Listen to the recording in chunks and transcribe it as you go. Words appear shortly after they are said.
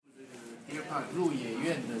入野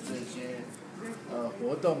院的这些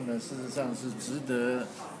活动呢，事实上是值得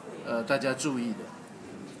大家注意的。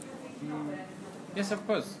Yes, of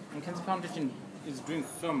course. And Cancer Foundation is doing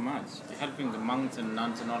so much, helping the monks and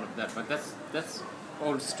nuns and all of that. But that's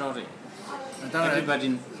old story.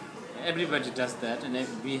 Everybody does that, and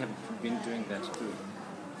we have been doing that too.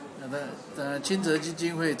 清泽基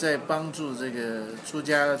金会在帮助这个出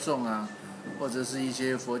家众啊，或者是一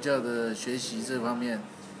些佛教的学习这方面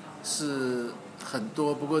是很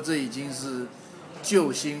多，不过这已经是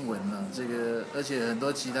旧新闻了。这个而且很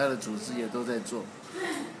多其他的组织也都在做。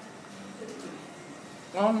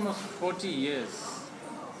Almost 40 years,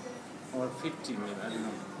 or 50 maybe, I don't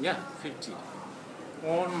know. Yeah, 50.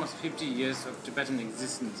 Almost 50 years of Tibetan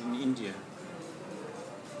existence in India.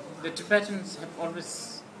 The Tibetans have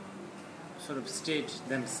always sort of stayed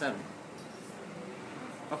themselves.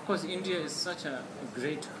 Of course, India is such a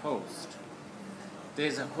great host.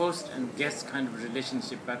 There's a host and guest kind of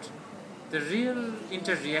relationship, but the real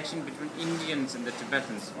interaction between Indians and the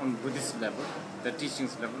Tibetans on Buddhist level, the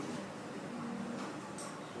teachings level,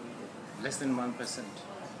 less than 1%.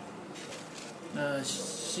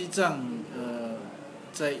 西藏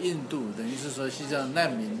在印度，等于是说西藏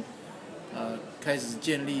难民开始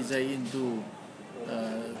建立在印度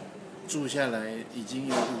住下来，已经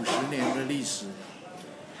有50年的历史。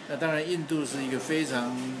那当然，印度是一个非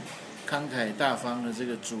常慷慨大方的这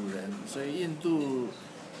个主人，所以印度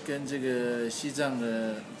跟这个西藏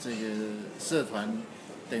的这个社团，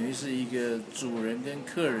等于是一个主人跟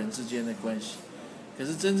客人之间的关系。可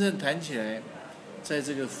是真正谈起来，在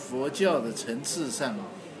这个佛教的层次上，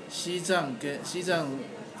西藏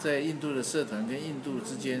在印度的社团跟印度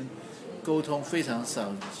之间沟通非常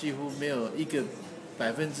少，几乎没有一个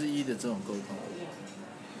1%的这种沟通。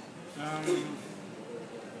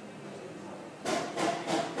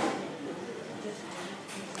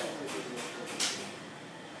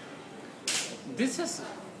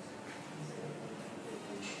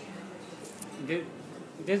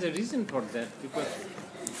There's a reason for that, because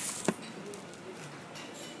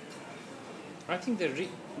I think the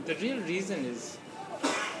real reason is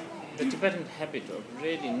the Tibetan habit of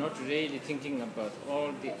not really thinking about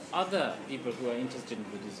all the other people who are interested in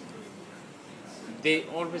Buddhism. They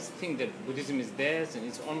always think that Buddhism is theirs and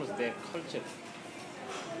it's almost their culture.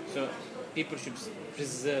 So people should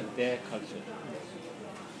preserve their culture.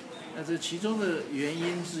 那这其中的原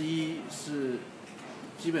因之一是，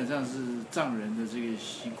基本上是藏人的这个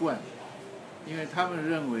习惯，因为他们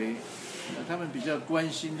认为，他们比较关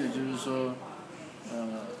心的就是说，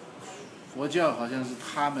佛教好像是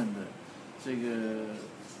他们的，这个，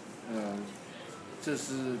这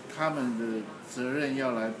是他们的责任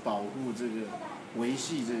要来保护这个维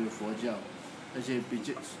系这个佛教，而且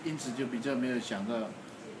因此就比较没有想到，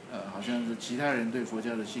好像是其他人对佛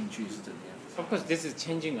教的兴趣是怎么样。Of course, this is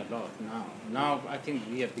changing a lot now. Now I think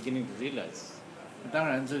we are beginning to realize. 当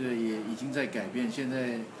然，这个也已经在改变。现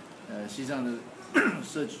在，西藏的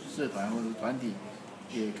社团或者团体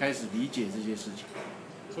也开始理解这些事情。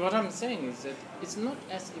So what I'm saying is that it's not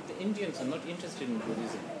as if the Indians are not interested in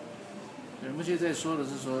Buddhism. 目前在说的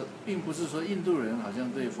是说，并不是说印度人好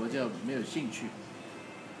像对佛教没有兴趣。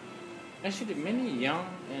Actually, many young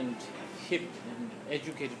and hip and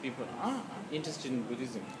educated people are interested in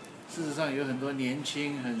Buddhism. 事实上，有很多年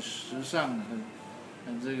轻、很时尚、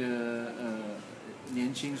很这个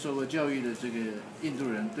年轻、受过教育的这个印度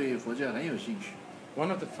人对佛教很有兴趣。One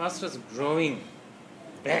of the fastest growing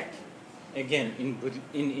back again in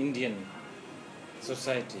Indian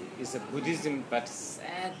society is a Buddhism, but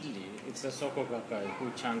sadly it's a Soko Gakkai who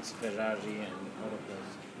chants Ferrari and all of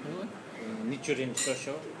those. Nichiren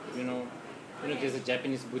Shosho, you know there's a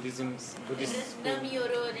Japanese Buddhist school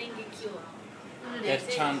that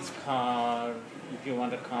chants car. If you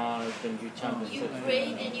want a car, then you chant. You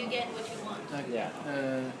pray, then you get what you want. Yeah.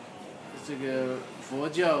 这个佛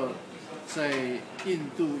教在印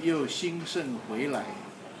度又兴盛回来，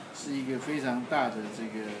是一个非常大的这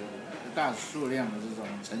个大数量的这种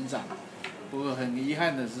成长。不过很遗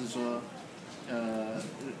憾的是说，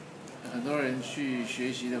很多人去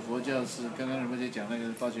学习的佛教是刚刚Rinpoche讲那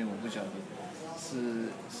个，抱歉我不晓得，是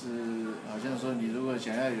好像说你如果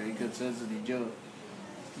想要有一个车子，你就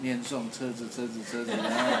念诵车子，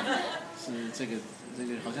然后是这个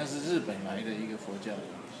好像是日本来的一个佛教的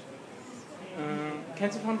东西。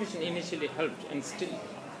Cancer Foundation initially helped and still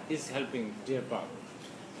is helping Deer Park.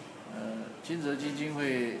 清泽基金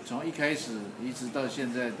会从一开始一直到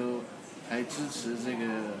现在都还支持这个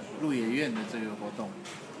鹿野苑的这个活动。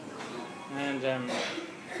And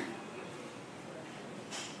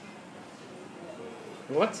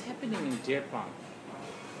what's happening in Deer Park?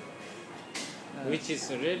 which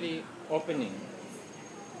is really opening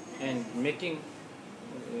and making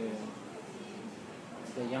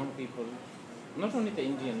the young people, not only the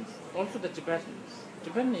Indians, also the Tibetans.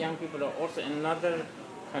 Tibetan young people are also another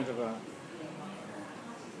kind of a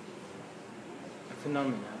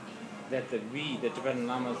phenomena that we, the Tibetan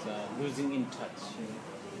Lamas, are losing in touch.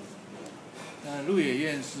 鹿野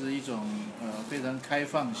苑是一种非常开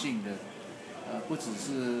放性的，不只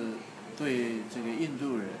是对这个印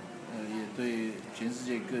度人，也对全世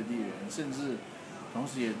界各地人，甚至同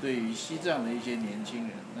时也对于西藏的一些年轻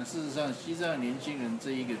人。那事实上，西藏年轻人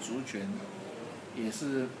这一个族群，也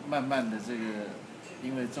是慢慢的这个，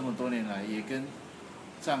因为这么多年来也跟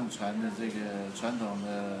藏传的这个传统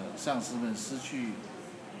的上师们失去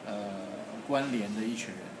关联的一群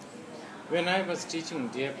人。When I was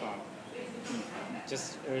teaching Depa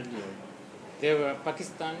just earlier, there were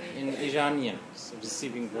Pakistani and Iranians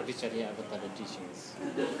receiving Bodhicharya Avatar teachings.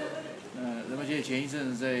 那么前一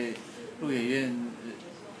阵子在鹿野苑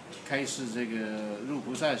开示这个入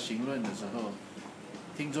菩萨行论的时候，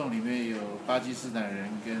听众里面有巴基斯坦人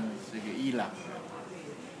跟这个伊朗。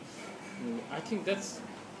I think that's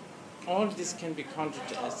all this can be counted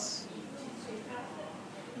as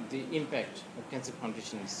the impact of cancer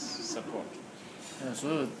foundation's support. 所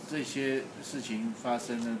有这些事情发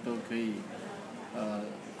生呢，都可以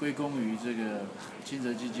归功于这个金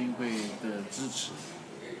泽基金会的支持。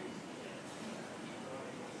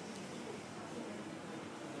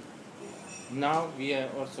Now we are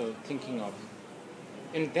also thinking of,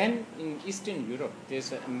 and then in Eastern Europe,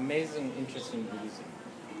 there's an amazing interest in Buddhism.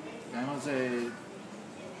 然后在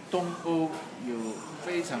东欧有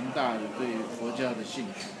非常大的对佛教的兴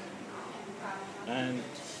趣。And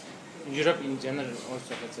Europe in general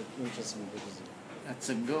also has an interest in Buddhism.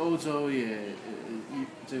 整个欧洲也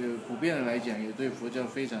这个普遍的来讲，也对佛教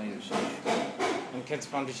非常有兴趣。And Cancer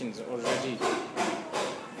Foundation is already,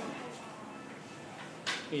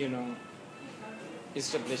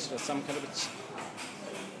 established some kind of a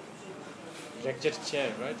lecture chair,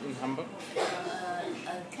 right, in Hamburg?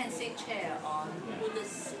 Cancer chair on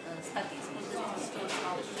Buddhist studies, Buddhist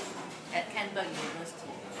scholarship at Canberra University.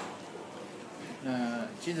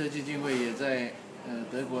 金泽基金会也在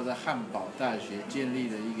德国的汉堡大学建立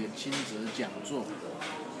了一个金泽讲座，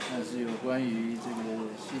那是有关于这个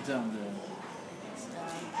西藏的。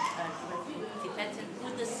Tibetan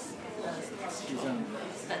Buddhist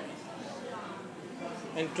study.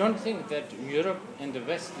 And don't think that Europe and the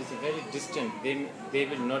West is very distant. They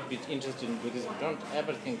will not be interested in Buddhism. Don't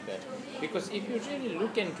ever think that. Because if you really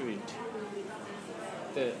look into it,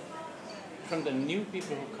 from the new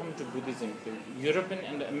people who come to Buddhism, the European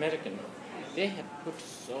and the American, they have put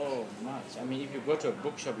so much. I mean, if you go to a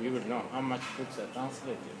bookshop, you will know how much books are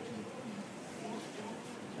translated.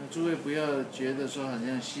 诸位不要觉得说好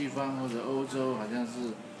像西方或者欧洲好像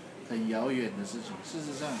是很遥远的事情。事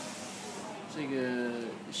实上，这个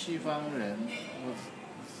西方人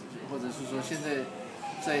或者是说现在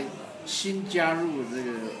在新加入这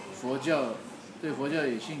个佛教，对佛教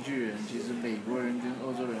有兴趣的人，其实美国人跟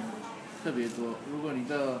欧洲人特别多。如果你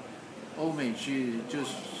到欧美去，就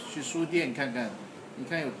去书店看看，你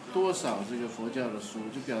看有多少这个佛教的书，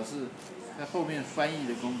就表示它后面翻译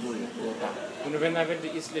的工作有多大。When I went to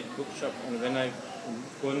Eastlet bookshop and when I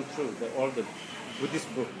gone through all the Buddhist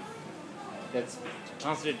book that's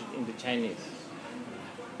translated into Chinese,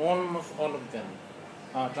 almost all of them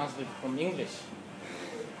are translated from English.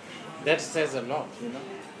 That says a lot,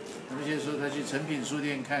 而且说他去诚品书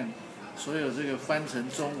店看，所有这个翻成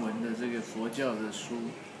中文的这个佛教的书，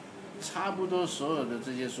差不多所有的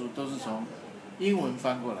这些书都是从英文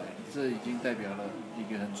翻过来，这已经代表了一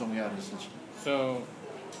个很重要的事情。So,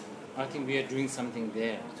 I think we are doing something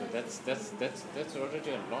there. So that's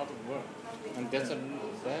already a lot of work, and that's a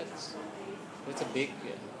big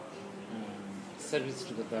service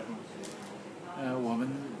to the Dharma. 我们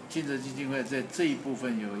金泽基金会在这一部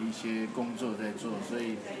分有一些工作在做，所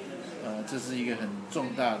以这是一个很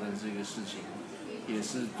重大的这个事情，也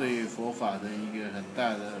是对佛法的一个很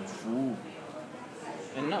大的服务。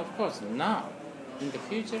And now, of course, in the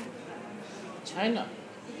future, China,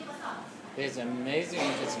 there's amazing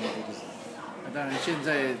interest in Buddhism. 当然，现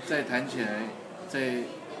在再谈起来，在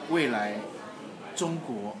未来，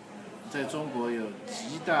在中国有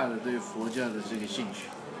极大的对佛教的这个兴趣。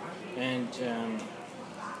And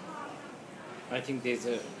I think there's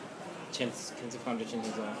a Cancer Foundation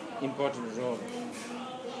has an important role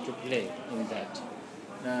to play in that.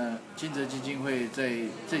 那金泽基金会在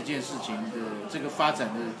这件事情的这个发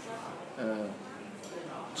展的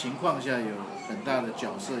情况下，有很大的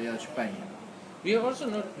角色要去扮演。We are also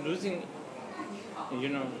not losing,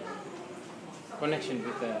 connection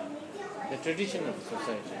with the the tradition of the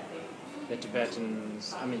society. The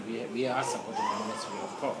Tibetans, I mean, we are supporting the monastery,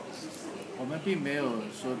 of course. 我们并没有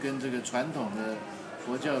说跟这个传统的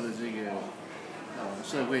佛教的这个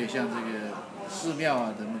社会，像这个寺庙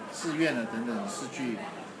啊等寺院啊等等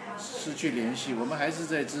失去联系，我们还是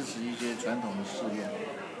在支持一些传统的寺院。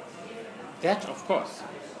That, of course,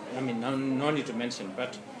 I mean, no need to mention,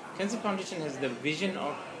 but Cancer Foundation has the vision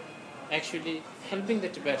of actually helping the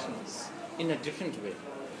Tibetans in a different way.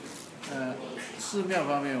 寺院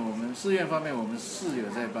方面，我们是有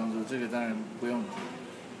在帮助，这个当然不用提。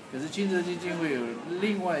可是金泽基金会有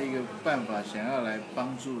另外一个办法，想要来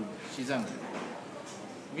帮助西藏人。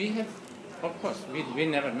We have, of course, we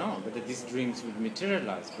never know whether these dreams will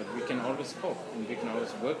materialize, but we can always hope and we can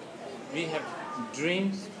always work. We have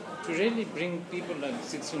dreams to really bring people like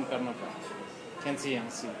 16 Karmapa, Khyentse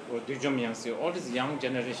Yangtze, or Dujom Yangtze, all these young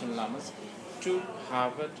generation lamas to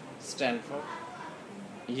Harvard, Stanford,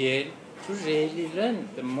 Yale, to really learn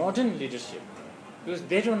the modern leadership, because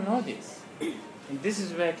they don't know this. And this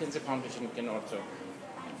is where Cancer Foundation can also,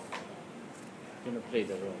 play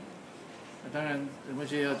the role. 当然，仁波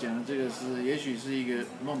切要讲的这个是，也许是一个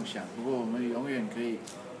梦想，不过我们永远可以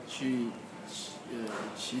去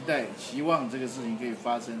期望这个事情可以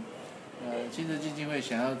发生。金泽基金会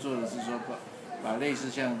想要做的是说，把类似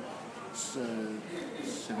像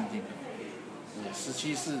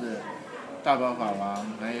17世的大宝法王，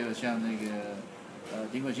还有像那个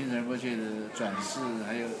顶果清晨仁波切的转世，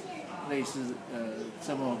还有类似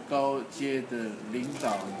这么高阶的领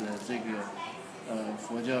导的这个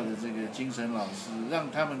佛教的这个精神老师，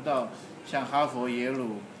让他们到像哈佛、耶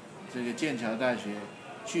鲁、这个剑桥大学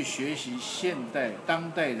去学习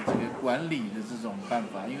当代的这个管理的这种办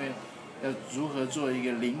法，因为要如何做一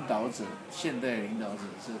个领导者，现代领导者，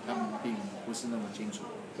是他们并不是那么清楚。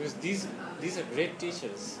Because these are great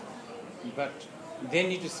teachers, but they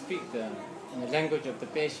need to speak the language of the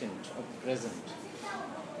patient, of the present.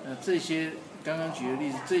 这些刚刚举的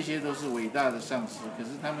例子，这些都是伟大的上师，可是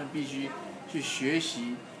他们必须去学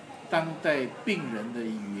习当代病人的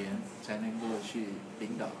语言，才能够去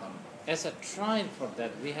领导他们。As a trial for that,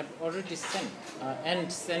 we have already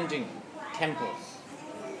sending campus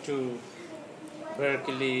to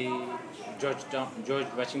Berkeley, George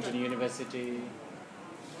Washington University.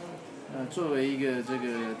 作为一个这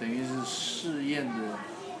个等于是试验的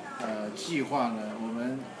计划呢，我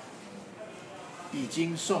们已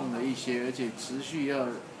经送了一些，而且持续要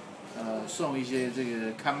送一些这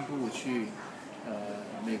个康布去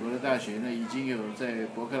美国的大学呢，已经有在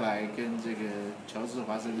伯克莱跟这个乔治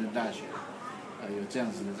华盛顿大学有这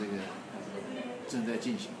样子的这个正在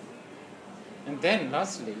进行。And then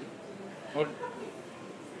lastly,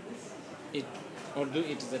 although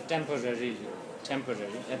it is a temporary,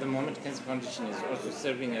 at the moment Cancer Foundation is also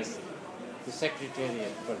serving as the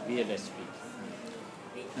secretariat for BLSP.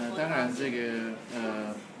 当然这个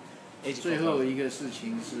最后一个事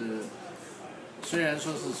情是，虽然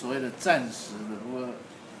说是所谓的暂时的，不过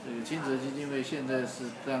这个金泽基金会现在是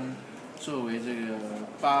作为这个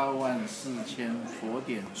84000佛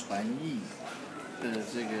典传译的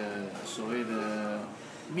这个所谓的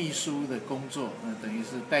秘书的工作，等于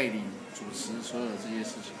是代理主持所有这些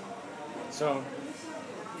事情。So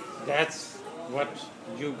that's what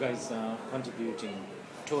you guys are contributing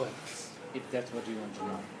towards, if that's what you want to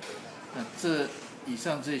know. 以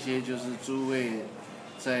上这些就是诸位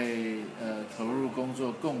在投入工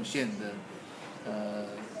作贡献的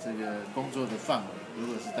这个工作的范围，如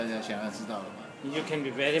果是大家想要知道的话。You can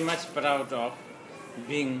be very much proud of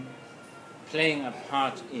playing a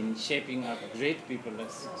part in shaping up great people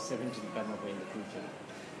like 17 Karmapa in the future.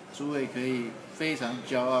 诸位可以非常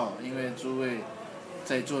骄傲，因为诸位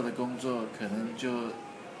在做的工作可能就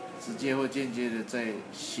直接或间接的在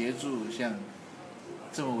协助像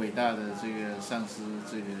这么伟大的这个上师，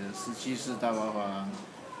这个17世大宝法王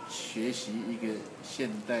学习一个现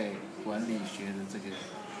代管理学的这个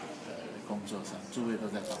工作上，诸位都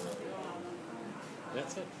在帮忙。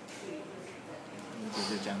That's it.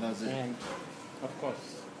 就讲到这里。And of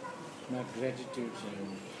course, my gratitude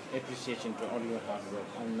and appreciation to all your hard work.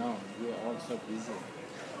 I know you are all so busy.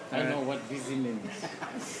 I know what busy means.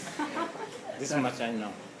 This much I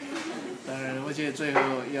know. 当然，而且最后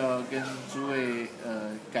要跟诸位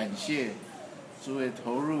感谢诸位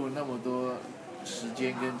投入那么多时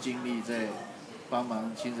间跟精力在帮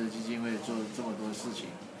忙青泽基金会做这么多事情。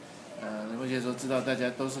仁波切说知道大家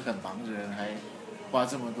都是很忙的人，还花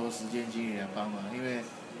这么多时间精力来帮忙，因为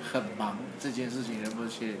很忙这件事情仁波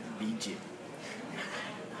切理解，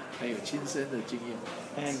还有亲身的经验。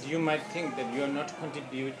And you might think that you are not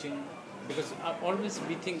contributing, because always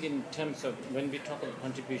we think in terms of, when we talk about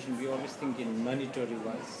contribution, we always think in monetary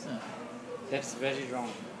wise. That's very wrong.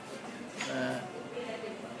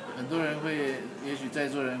 很多人会，也许在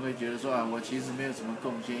座人会觉得说啊，我其实没有什么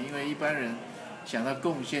贡献，因为一般人想到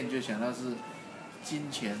贡献就想到是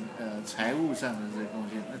金钱、财务上的这个贡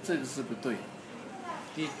献，那这个是不对的。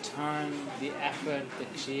The time, the effort, the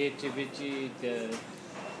creativity,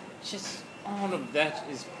 just all of that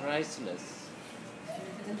is priceless.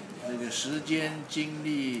 这个时间、精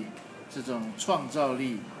力、这种创造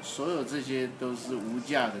力，所有这些都是无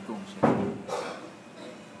价的贡献。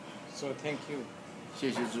So thank you. 谢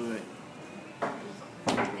谢诸位。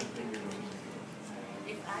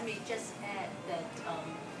If I may just add that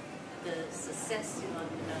the success,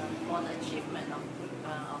 or the achievement of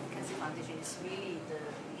Cancer Foundation is really the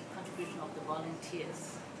contribution of the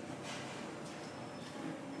volunteers.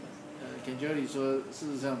 简教里说，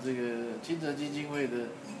事实上，这个金泽基金会的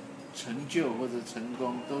成就或者成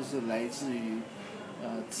功，都是来自于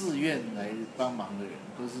自愿来帮忙的人，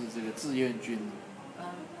都是这个志愿军。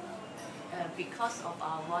Because of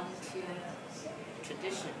our volunteer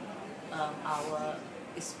tradition, our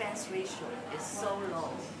expense ratio is so low,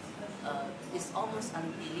 it's almost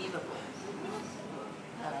unbelievable.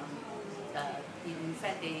 In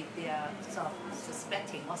fact, they are sort of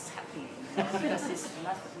suspecting what's happening because it's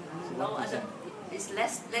it's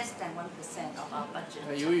less than 1% of our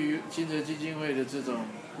budget. 由于金泽基金会的这种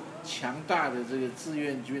强大的这个志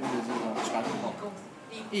愿军的这种传统，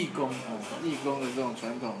义工的这种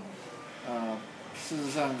传统，事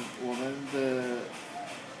实上我们的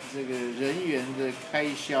这个人员的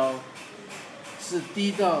开销是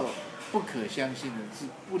低到不可相信的，是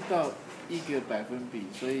不到1%，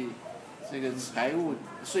所以这个财务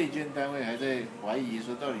税捐单位还在怀疑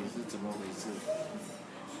说到底是怎么回事。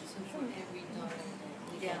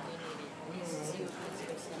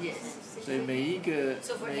所以每一个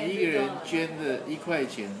人捐的1块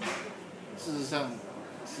钱，事实上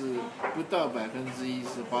是不到1%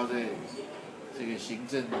是花在这个行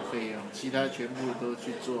政的费用，其他全部都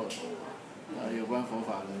去做有关佛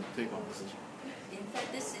法的推广的事情。In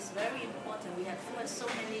fact, this is very important. We have heard so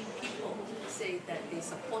many people say that they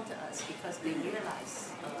support us because they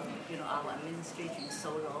realize, our administration is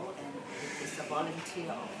so low and it is a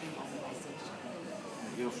volunteer organization.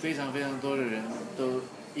 有非常多的人都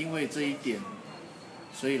因为这一点，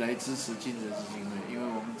所以来支持金泽基金会，因为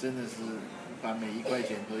我们真的是把每1块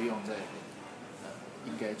钱都用在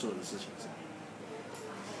应该做的事情上。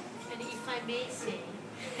And if I may say,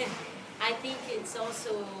 I think it's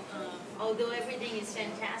also, although everything is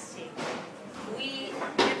fantastic,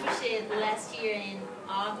 Rinpoche last year in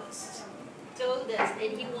August told us that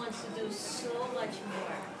he wants to do so much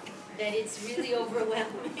more, that it's really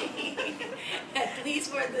overwhelming, at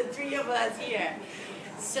least for the 3 of us here.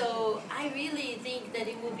 So I really think that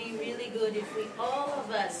it would be really good if all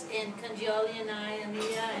of us, and Kanjali and I, and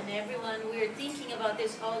Mia and everyone, we're thinking about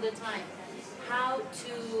this all the time, how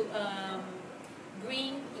to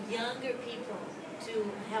bring younger people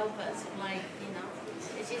to help us, like,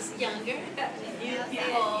 it's just younger,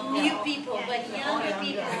 new people, but younger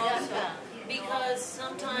people also. Because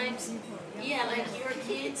sometimes, like your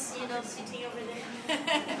kids, sitting over there.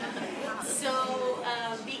 So,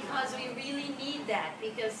 because we really need that,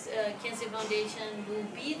 because Cancer Foundation will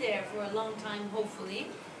be there for a long time, hopefully,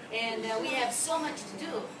 and we have so much to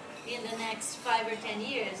do in the next 5 or 10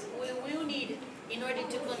 years. We will need, in order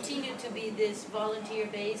to continue to be this volunteer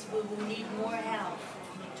base, we will need more help.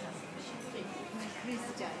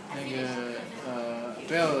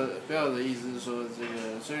 不要的意思是说，这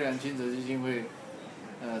个虽然金泽基金会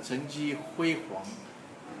成绩辉煌，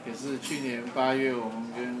可是去年8月我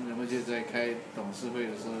们跟仁波切在开董事会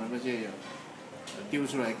的时候，仁波切有丢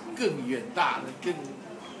出来更远大的、更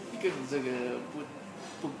这个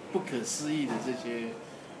不可思议的这些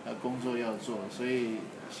工作要做，所以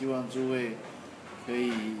希望诸位可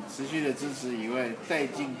以持续的支持以外，带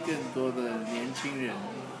进更多的年轻人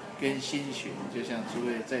跟新血，就像诸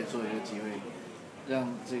位在座有几位，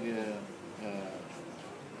让这个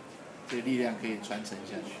这个力量可以传承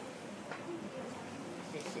下去。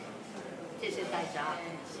谢谢大家，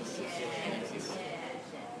谢谢。